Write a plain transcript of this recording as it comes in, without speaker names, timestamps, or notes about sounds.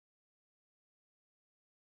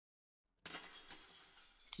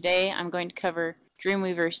Today I'm going to cover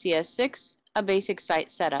Dreamweaver CS6, a basic site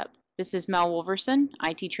setup. This is Mel Wolverson,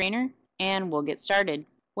 IT trainer, and we'll get started.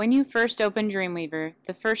 When you first open Dreamweaver,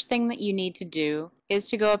 the first thing that you need to do is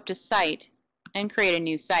to go up to Site and create a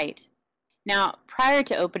new site. Now, prior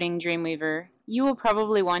to opening Dreamweaver, you will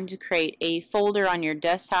probably want to create a folder on your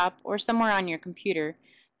desktop or somewhere on your computer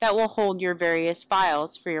that will hold your various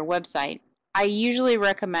files for your website. I usually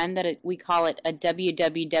recommend that we call it a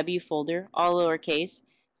www folder, all lowercase,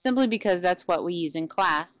 simply because that's what we use in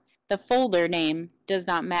class. The folder name does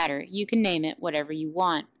not matter. You can name it whatever you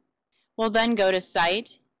want. We'll then go to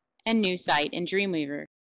Site and New Site in Dreamweaver.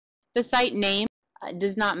 The site name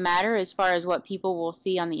does not matter as far as what people will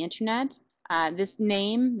see on the internet. This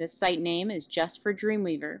site name is just for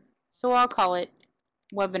Dreamweaver. So I'll call it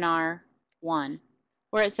Webinar 1.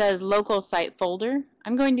 Where it says Local Site Folder,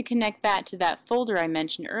 I'm going to connect that to that folder I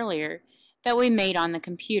mentioned earlier that we made on the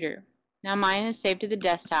computer. Now mine is saved to the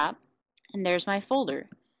desktop, and there's my folder,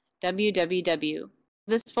 www.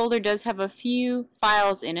 This folder does have a few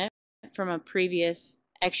files in it from a previous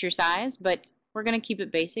exercise, but we're going to keep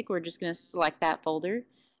it basic. We're just going to select that folder.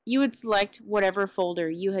 You would select whatever folder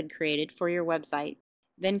you had created for your website.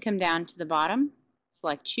 Then come down to the bottom,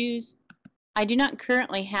 select Choose. I do not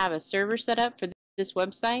currently have a server set up for this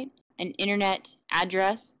website, an internet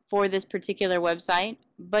address for this particular website,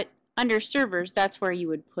 but under servers, that's where you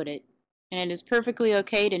would put it. And it is perfectly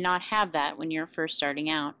okay to not have that when you're first starting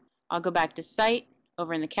out. I'll go back to Site,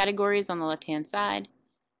 over in the categories on the left-hand side,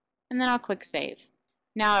 and then I'll click Save.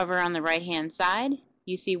 Now over on the right-hand side,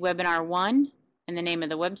 you see Webinar 1 and the name of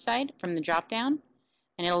the website from the drop-down,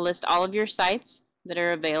 and it'll list all of your sites that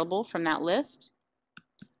are available from that list.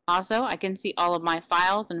 Also, I can see all of my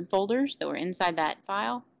files and folders that were inside that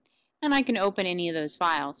file, and I can open any of those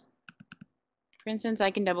files. For instance,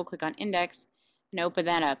 I can double-click on Index and open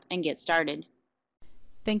that up and get started.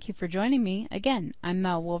 Thank you for joining me. Again, I'm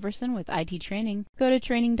Mel Wolverson with IT Training. Go to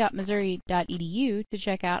training.missouri.edu to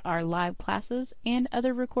check out our live classes and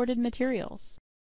other recorded materials.